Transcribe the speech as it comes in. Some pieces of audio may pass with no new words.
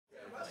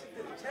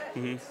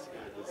Mm-hmm.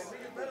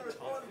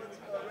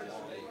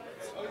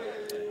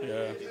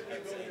 Yeah.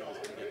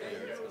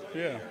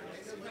 Yeah.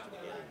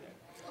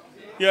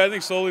 Yeah, I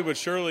think slowly but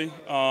surely.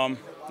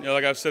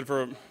 Like I've said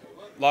for a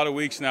lot of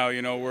weeks now,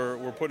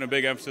 we're putting a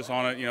big emphasis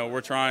on it.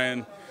 We're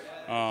trying,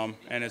 and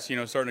it's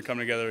starting to come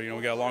together.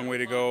 We got a long way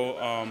to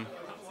go,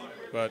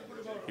 but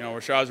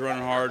Rashad's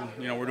running hard.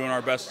 We're doing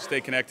our best to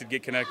stay connected,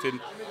 get connected,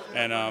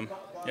 and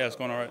yeah, it's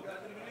going all right.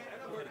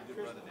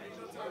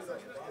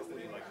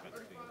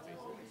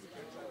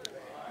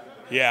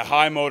 Yeah,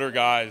 high motor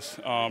guys,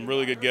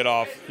 really good get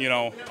off.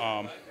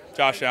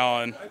 Josh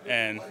Allen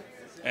and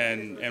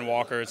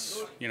Walker.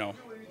 It's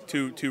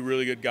two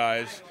really good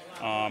guys.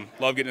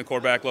 Love getting the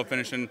quarterback. Love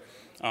finishing.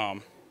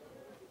 Um,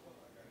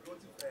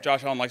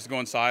 Josh Allen likes to go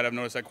inside. I've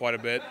noticed that quite a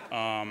bit.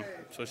 So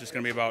it's just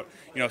going to be about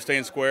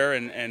staying square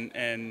and me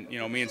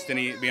and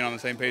Stinny being on the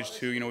same page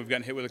too. We've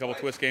gotten hit with a couple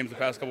twist games the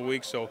past couple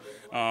weeks, so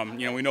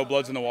we know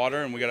blood's in the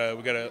water and we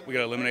gotta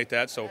eliminate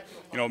that. So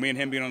me and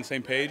him being on the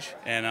same page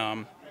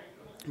and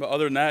but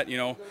other than that, it's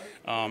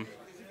going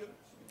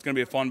to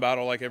be a fun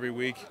battle like every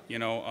week.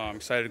 I'm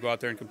excited to go out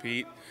there and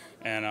compete,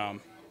 and I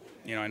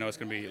know it's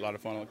going to be a lot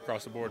of fun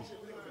across the board.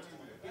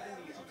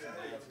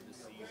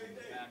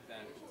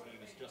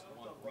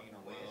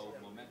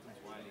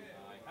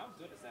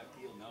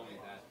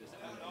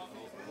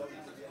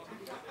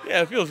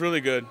 Yeah, it feels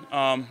really good.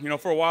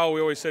 For a while we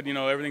always said,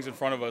 everything's in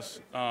front of us.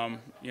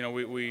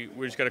 We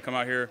just got to come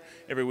out here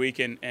every week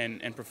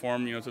and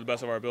perform, to the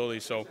best of our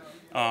ability. So,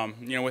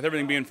 with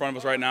everything being in front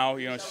of us right now,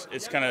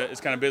 it's kind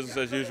of business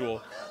as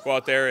usual. Go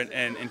out there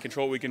and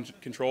control what we can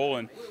control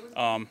and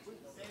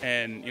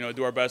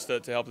do our best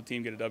to help the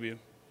team get a W.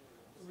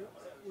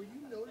 Were you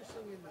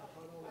noticing in the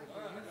huddle,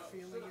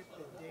 were you feeling it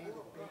the day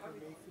that Baker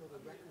Mayfield, the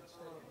record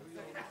setting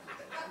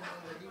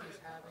that he was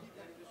having?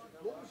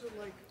 What was it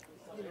like?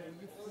 Were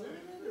you feeling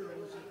it, or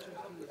was it just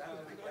he was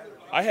feeling better?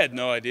 I had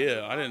no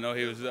idea. I didn't know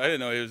he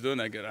was doing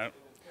that good.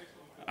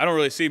 I don't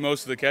really see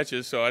most of the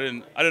catches, so I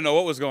didn't know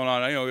what was going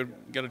on. We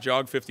got to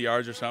jog 50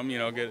 yards or something,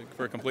 get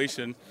for a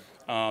completion.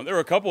 There were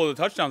a couple of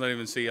the touchdowns I didn't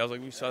even see. I was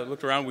like, I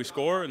looked around, we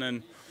score, and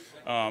then,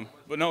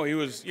 but no, he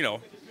was,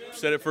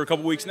 said it for a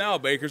couple weeks now.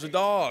 Baker's a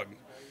dog.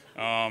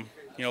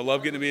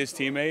 Love getting to be his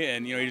teammate,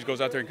 and he just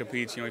goes out there and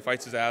competes. He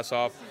fights his ass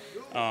off,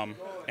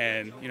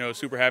 and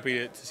super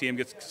happy to see him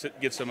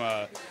get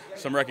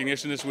some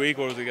recognition this week.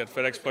 What was he got?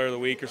 FedEx Player of the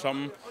Week or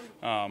something.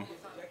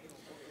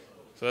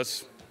 So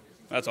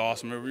that's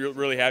awesome. We're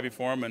really happy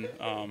for him, and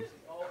I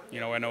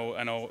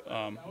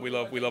know we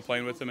love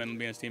playing with him and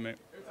being his teammate.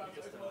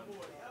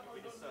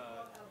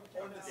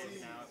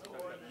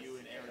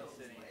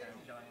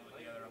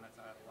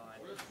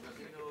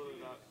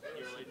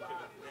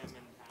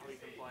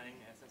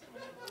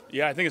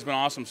 Yeah, I think it's been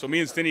awesome. So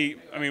me and Stinny,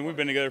 we've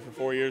been together for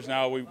 4 years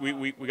now.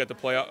 We got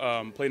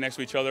to play next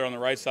to each other on the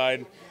right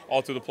side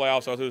all through the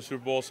playoffs, all through the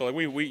Super Bowl. So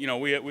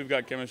we've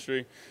got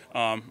chemistry.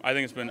 I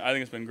think it's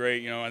been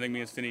great. I think me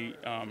and Stinny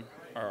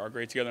are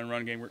great together in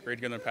run game, great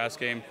together in pass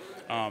game.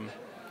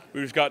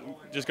 We've gotten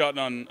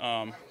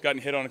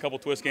hit on a couple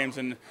twist games,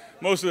 and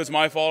most of it's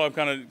my fault.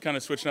 I'm kind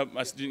of switching up,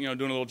 doing a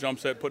little jump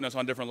set, putting us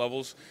on different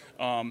levels.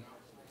 So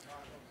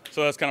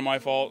that's kind of my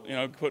fault,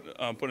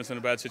 putting us in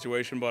a bad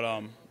situation,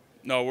 but.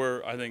 No,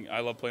 I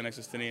love playing next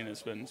to Stinny, and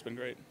it's been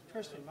great.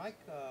 Tristan, Mike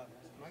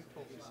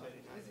told me Sunday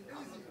night.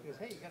 He goes,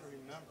 "Hey, you got to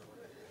remember,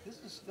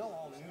 this is still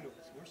all new to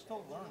us. We're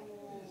still learning."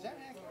 Is that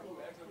accurate?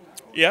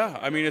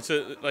 Yeah,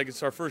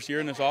 it's our first year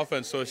in this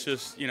offense, so it's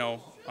just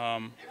I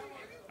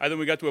think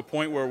we got to a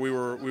point where we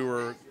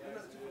were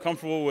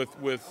comfortable with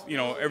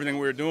everything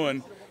we were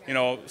doing,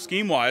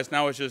 scheme wise.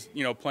 Now it's just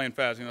playing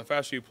fast. The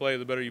faster you play,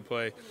 the better you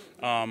play.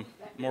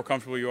 More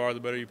comfortable you are, the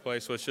better you play.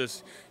 So it's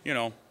just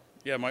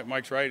Yeah,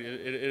 Mike's right.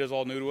 It is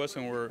all new to us,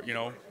 and we're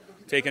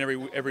taking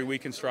every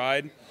week in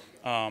stride,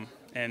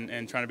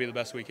 and trying to be the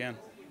best we can.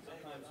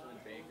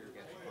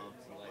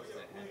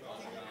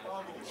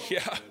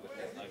 Yeah,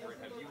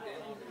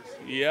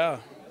 yeah,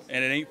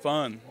 and it ain't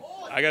fun.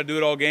 I got to do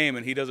it all game,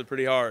 and he does it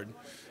pretty hard.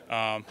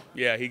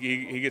 Yeah,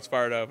 he gets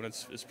fired up, and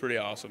it's pretty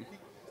awesome.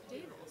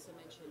 Dave also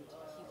mentioned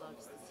he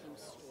loves the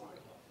team's story.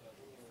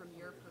 From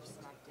your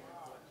perspective,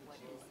 what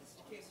is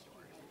this team's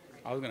story?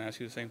 I was going to ask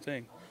you the same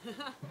thing.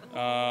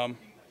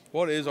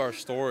 What is our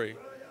story?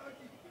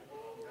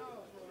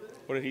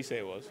 What did he say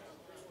it was?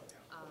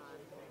 I'll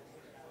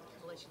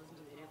let you listen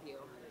to the interview.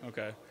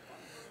 Okay.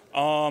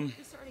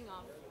 Just starting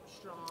off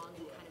strong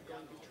and kind of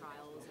going through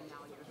trials, and now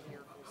you're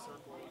here full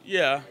circle.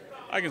 Yeah,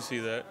 I can see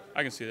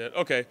that.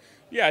 Okay.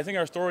 Yeah, I think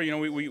our story.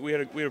 We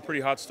had a pretty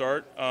hot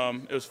start.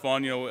 It was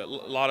fun. There were a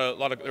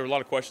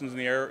lot of questions in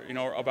the air.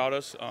 About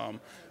us. Not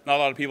a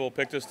lot of people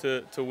picked us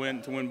to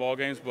win ball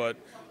games, but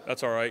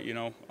that's all right.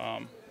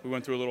 We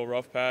went through a little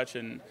rough patch,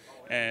 and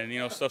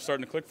stuff's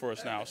starting to click for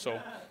us now. So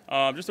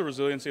just the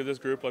resiliency of this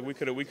group, we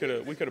could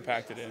have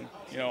packed it in.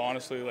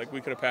 Honestly,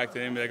 we could have packed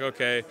it in. Be like,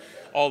 okay,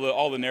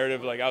 all the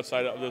narrative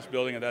outside of this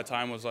building at that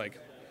time was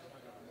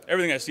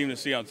everything I seemed to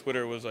see on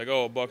Twitter was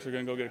oh, Bucks are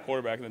gonna go get a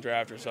quarterback in the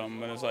draft or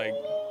something, and it's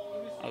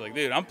I was like,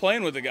 dude, I'm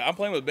playing with the guy. I'm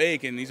playing with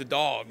Bacon. He's a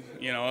dog.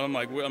 You know, I'm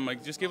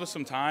like, just give us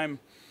some time,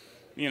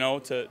 you know,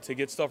 to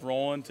get stuff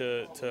rolling,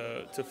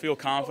 to feel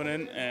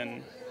confident,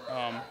 and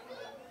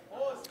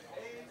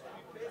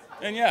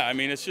yeah, I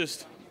mean, it's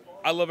just,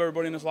 I love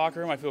everybody in this locker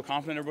room. I feel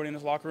confident in everybody in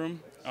this locker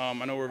room. I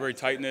know we're a very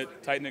tight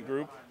knit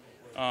group.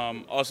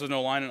 Us as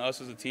no line and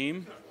us as a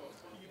team.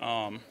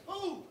 You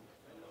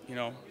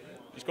know,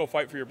 just go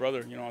fight for your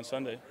brother, you know, on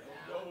Sunday.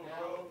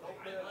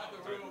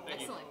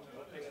 Excellent.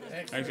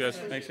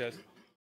 Thanks, guys.